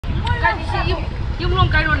yung long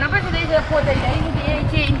karon na ba sa dito po dai ai ni ai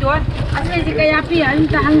indoor asli si kaya pi ang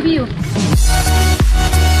tahang view.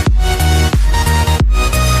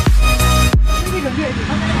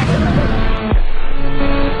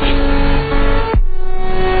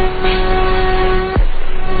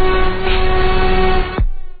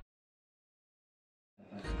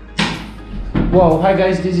 Wow, hi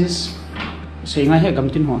guys, this is say nga he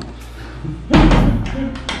gamtin ho.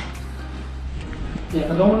 Yeah,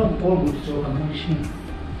 I don't want to go good, so I'm going to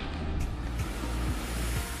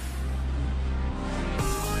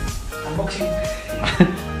unboxing.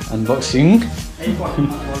 Unboxing.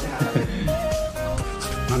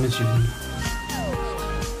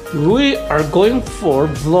 We are going for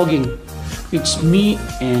vlogging. It's me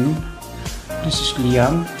and this is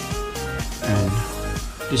Liam and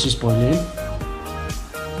this is Boilen.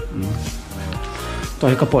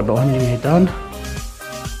 Tôi có bộ đồ ăn như ngày tân.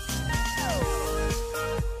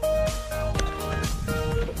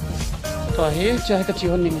 Tôi hết chơi cái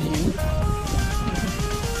chiều như ngày.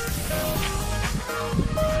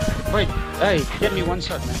 Wait, hey, get me one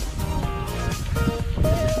shot, man.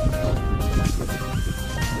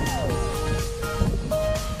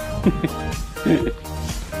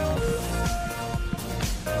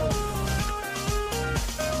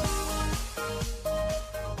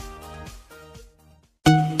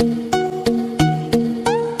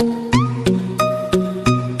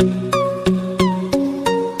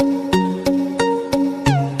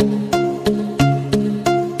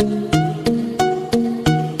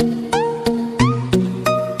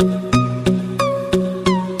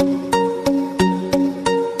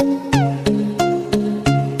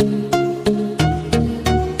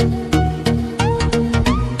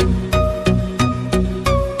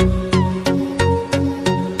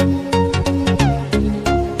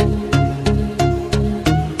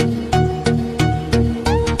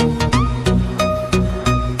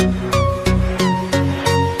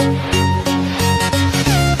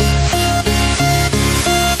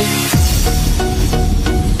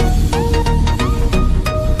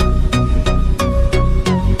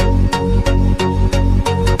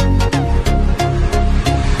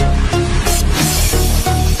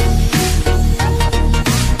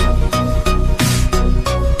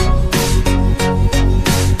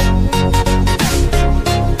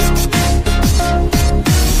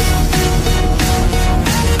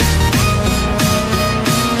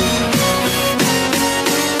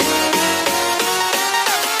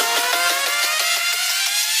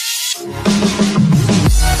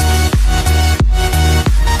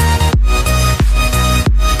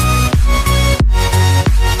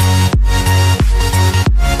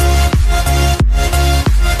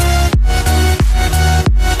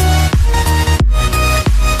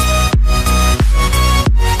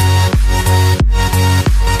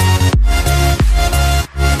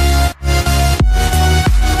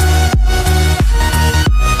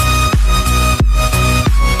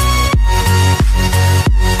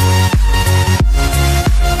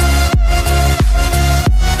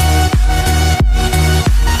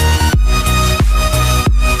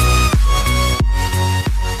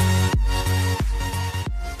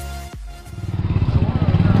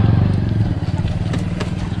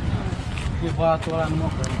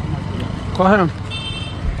 Có hết không?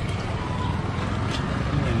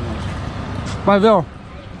 Bao nhiêu?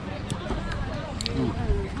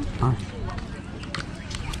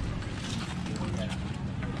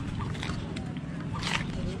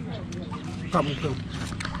 Cầm không?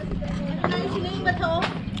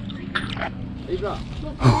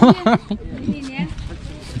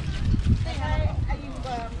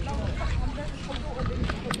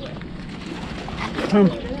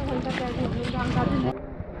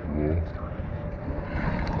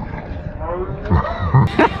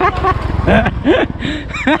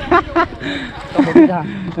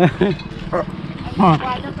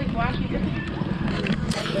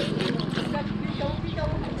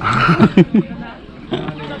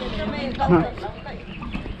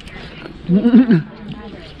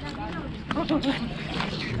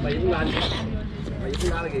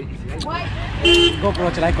 GoPro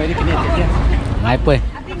trở lại quay đi cái này tiếp. Ngay quay.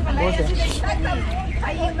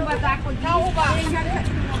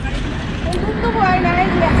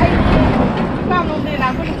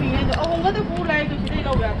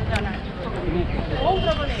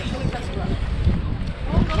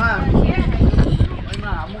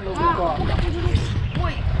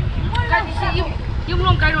 Yung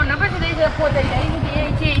long karon na ba sa dito po dai ai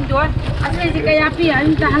ni cheh indoor asli si kaya pi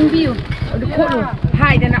ang tahang view ko lo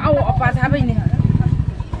hai da na au apa sa ba ni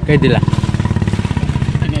Cái gì là?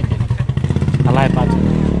 Alai pa.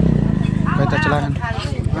 Kita jalan.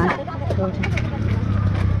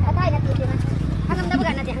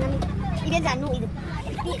 Dia zanu itu.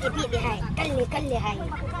 Pi dia hai. Kan le hai.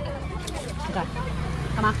 Sudah.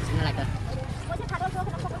 Sama. Nak lagi.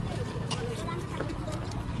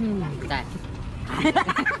 Dah.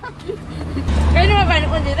 Kau ni apa ni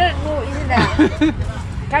pun jadi nu ini dah.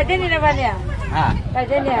 Kau ni apa ni? Ah, Kau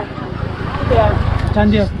ni.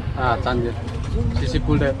 Chandel. ah, Chandel. Sisi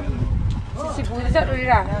pulde. Si pun bisa dulu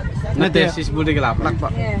dah. Nanti sisi pulde gelap, nak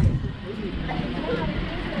pak.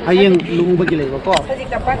 Ayang lung bagi lagi kok. Tadi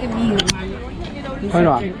dapat kami. Hai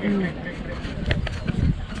lah.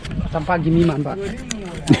 Sampai gini man pak.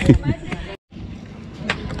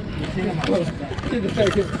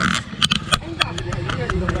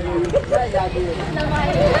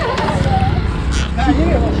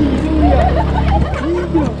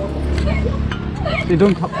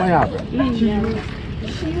 Tidung apa ya?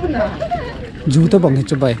 Juta bang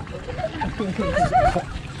coba.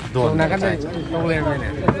 Dua nak kan? Dua lagi ni.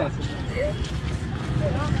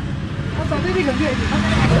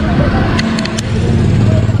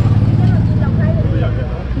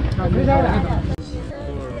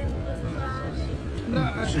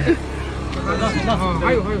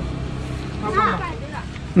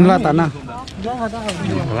 Nela tanah.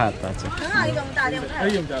 Berat aja.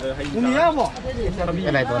 Ini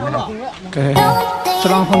tu nak. Okay.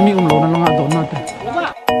 Selang kami lo na lang adon natin.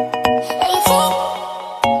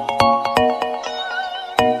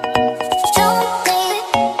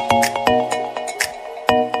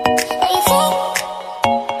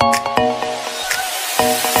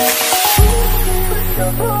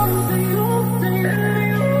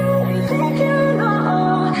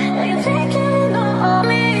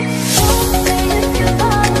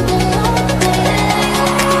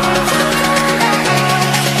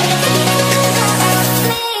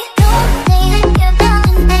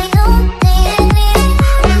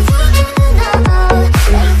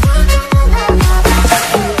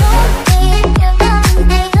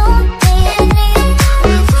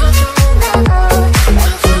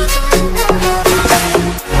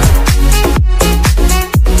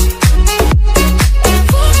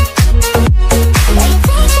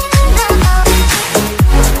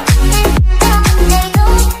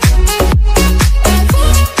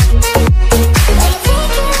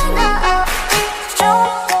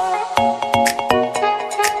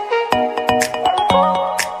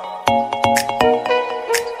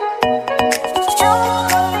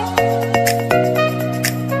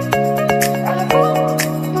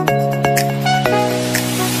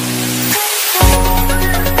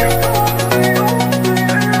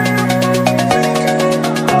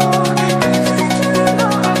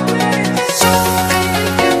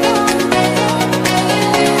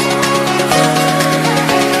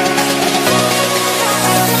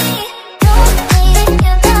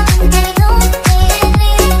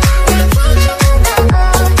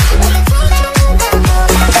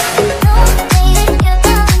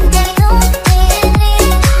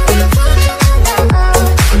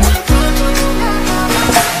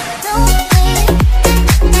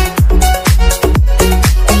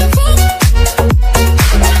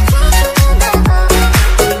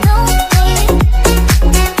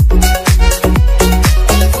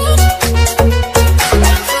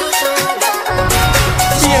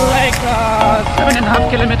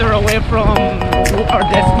 From our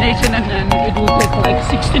destination, and then it will take like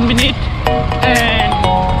 16 minutes, and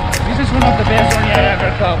this is one of the best one I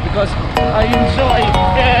ever come because I enjoy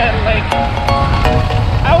like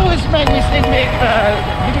I always make mistake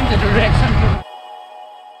giving the direction.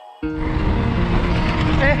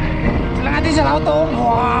 Lang natin sa auto.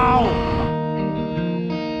 Wow.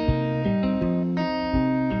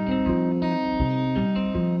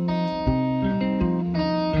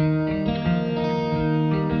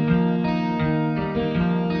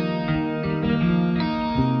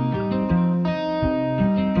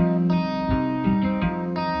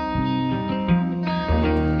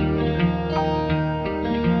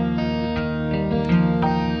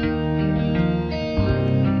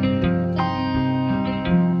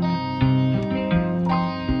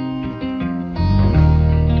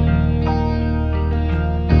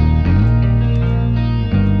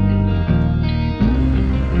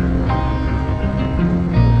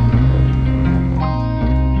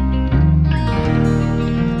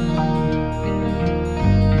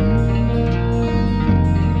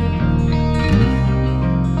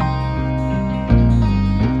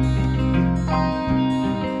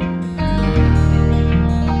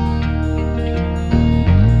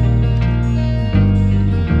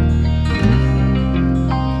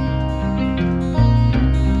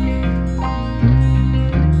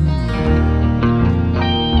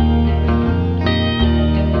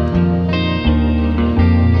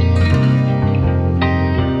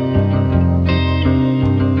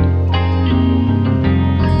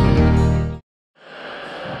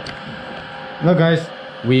 Look guys,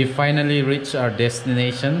 We finally reached our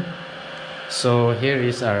destination. So here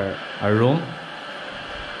is our room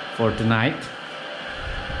for tonight.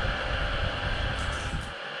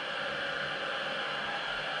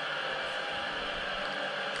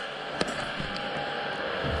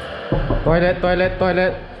 Toilet, toilet,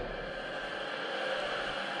 toilet.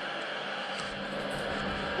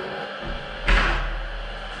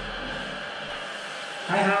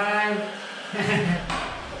 Hi.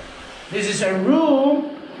 This is our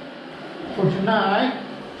room for tonight.